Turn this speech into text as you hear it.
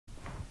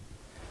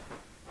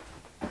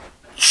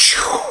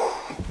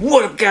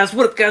What up, guys?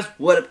 What up, guys?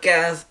 What up,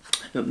 guys?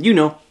 You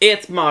know,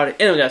 it's Marty.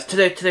 Anyway, guys,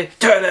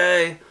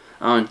 today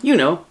on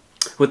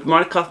with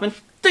Marty Kaufman,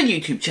 the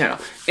YouTube channel.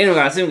 Anyway,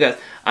 guys,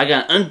 I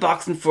got an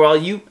unboxing for all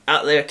you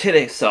out there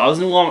today. So I was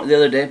in Walmart the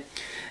other day,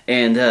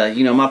 and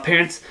my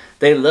parents,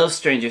 they love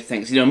Stranger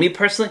Things. Me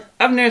personally,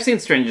 I've never seen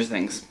Stranger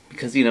Things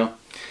because I don't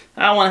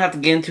want to have to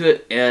get into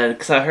it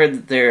because I heard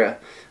that they're.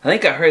 I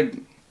think I heard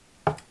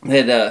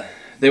that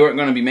they weren't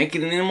going to be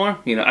making it anymore.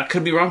 I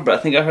could be wrong, but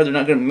I think I heard they're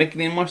not going to make it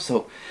anymore.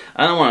 So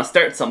I don't want to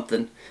start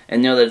something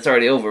and know that it's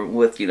already over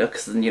with.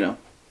 Because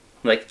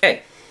like,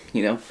 hey,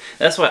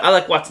 that's why I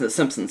like watching The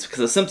Simpsons, because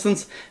The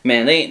Simpsons,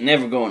 man, they ain't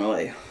never going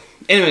away.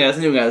 Anyway,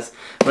 guys,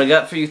 what I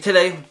got for you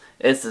today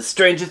is the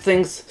Stranger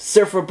Things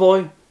Surfer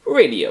Boy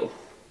radio.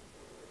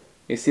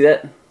 You see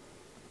that?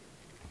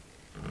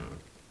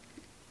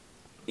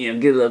 Get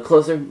a little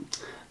closer.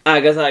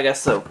 Alright,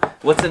 guys, so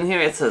what's in here?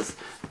 It says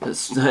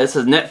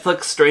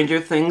Netflix Stranger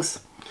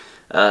Things,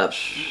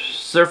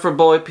 Surfer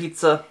Boy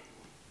pizza.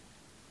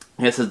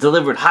 It says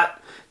delivered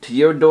hot to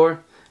your door.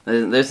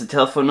 There's the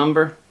telephone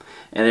number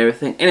and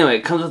everything. Anyway,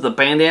 it comes with a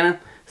bandana,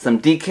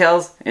 some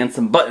decals, and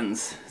some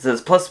buttons. It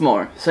says plus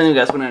more. So anyway,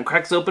 guys, when it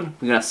cracks open,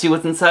 we're gonna see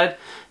what's inside.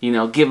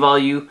 Give all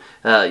you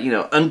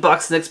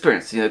unboxing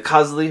experience.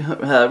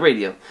 Crosley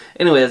radio.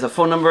 Anyway, there's a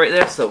phone number right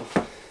there. So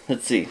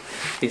let's see.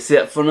 You see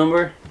that phone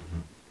number?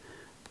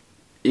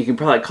 You can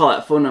probably call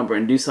that phone number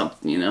and do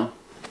something,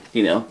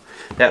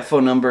 That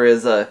phone number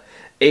is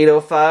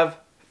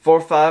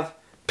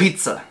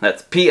 805-45-PIZZA.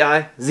 That's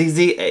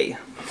P-I-Z-Z-A.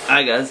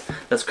 Alright, guys,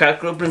 let's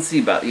crack it open and see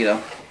about it,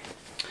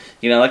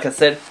 like I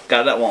said,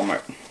 got it at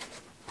Walmart.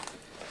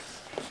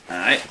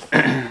 Alright.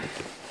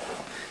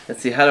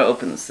 Let's see how to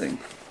open this thing.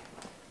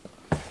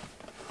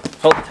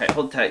 Hold tight,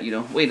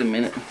 Wait a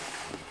minute.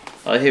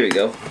 Oh, here we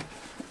go.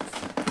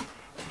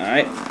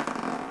 Alright.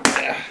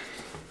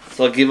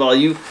 So I'll give all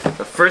you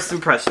the first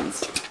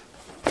impressions.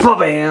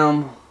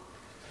 Ba-bam!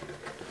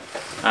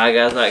 Alright,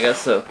 guys,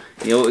 so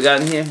what we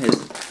got in here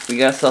is we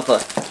got ourselves a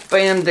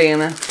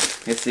bandana.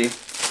 You see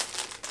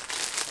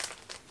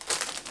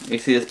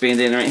this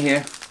bandana right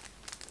here?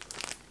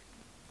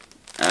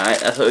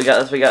 Alright, that's what we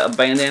got. We got a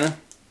bandana.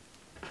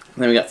 And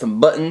then we got some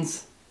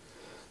buttons.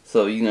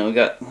 So we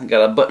got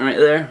a button right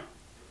there.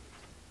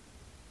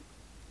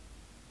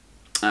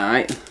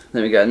 Alright,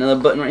 then we got another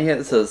button right here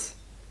that says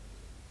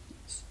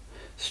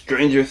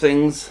Stranger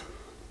Things.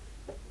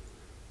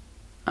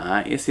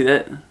 Alright, you see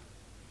that?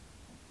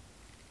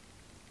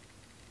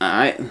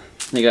 Alright,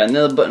 you got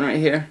another button right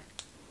here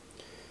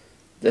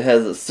that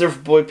has a Surfer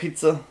Boy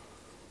pizza.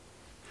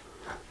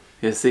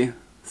 You see?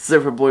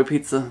 Surfer Boy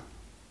pizza.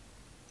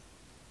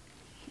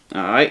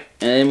 Alright,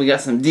 and then we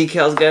got some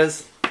decals,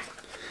 guys.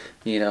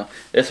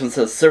 This one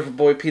says Surfer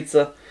Boy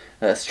pizza,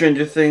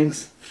 Stranger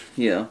Things,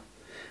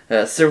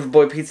 Surfer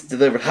Boy pizza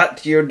delivered hot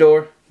to your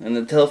door. And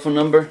the telephone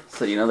number,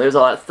 so there's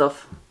all that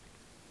stuff.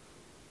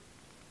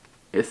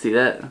 You see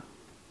that?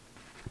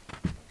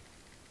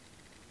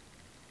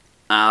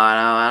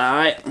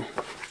 Alright.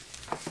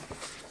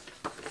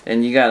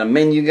 And you got a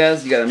menu,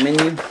 guys. You got a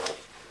menu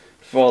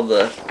for all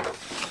the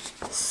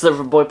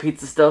Surfer Boy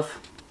pizza stuff.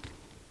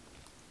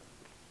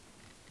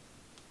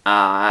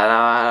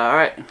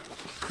 Alright.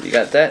 You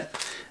got that.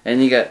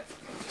 And you got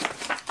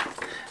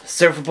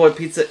Surfer Boy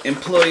pizza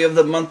employee of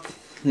the month.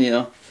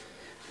 You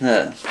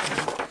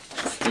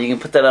can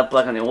put that up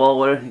like on your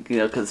wall,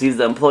 because he's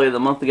the employee of the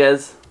month,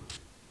 guys.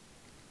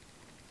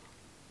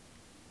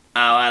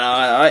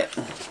 Alright.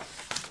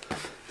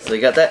 So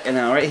you got that, and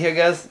now right here,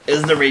 guys,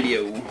 is the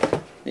radio.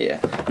 Yeah,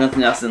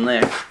 nothing else in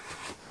there.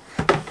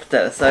 Put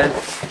that aside.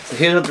 So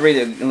here's what the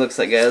radio looks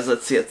like, guys.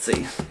 Let's see.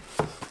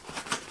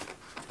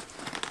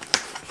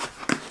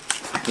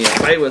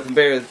 Bear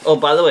with. Oh,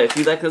 by the way, if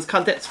you like this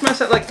content, smash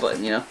that like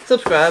button.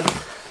 Subscribe.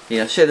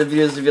 Share the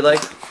videos if you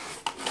like.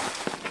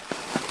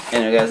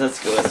 Anyway, guys, let's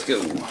go.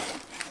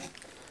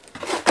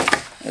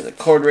 There's a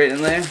cord right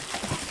in there.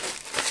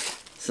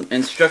 Some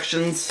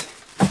instructions.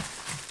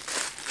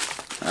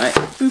 Alright.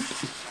 Boop.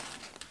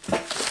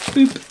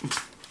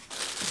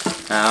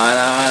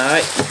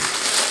 Alright.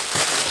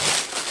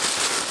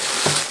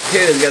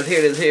 Here it is, guys.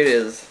 Here it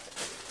is.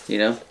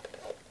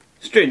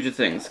 Stranger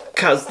Things.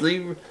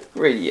 Crosley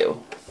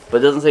radio. But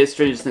it doesn't say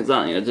Stranger Things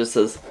on it. It just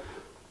says,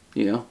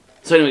 So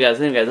anyway, guys,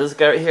 this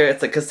guy right here,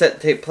 it's a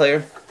cassette tape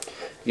player.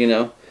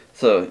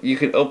 So you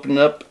can open it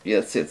up.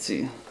 Let's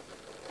see.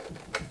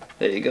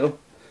 There you go.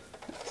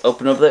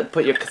 Open up that.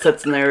 Put your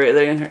cassettes in there, right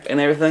there, and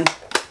everything.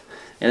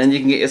 And then you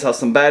can get yourself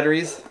some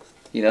batteries.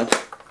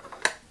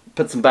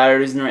 Put some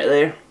batteries in right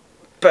there.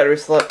 Battery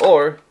slot.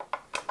 Or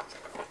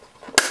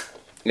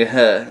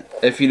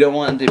if you don't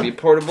want it to be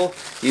portable,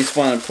 you just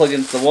want to plug it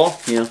into the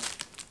wall. You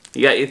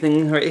got your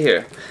thing right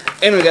here.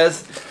 Anyway,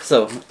 guys.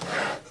 So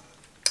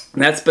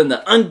that's been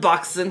the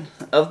unboxing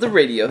of the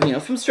radio.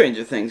 From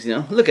Stranger Things.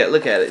 Look at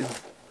it.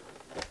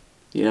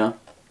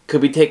 Could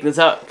be taking this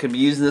out, could be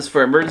using this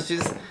for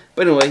emergencies.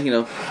 But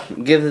anyway,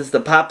 give this the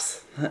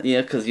pops,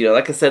 because,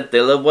 like I said, they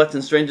love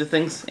watching Stranger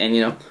Things,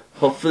 and,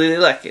 hopefully they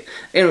like it.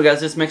 Anyway, guys,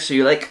 just make sure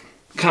you like,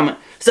 comment,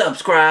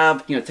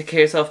 subscribe. You know, take care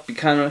of yourself. Be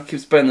kind of keep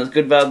spreading those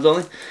good vibes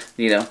only.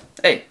 You know,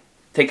 hey,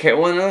 take care of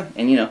one another.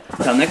 And you know,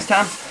 until next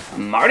time,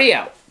 Marty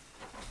out.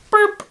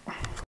 Burp.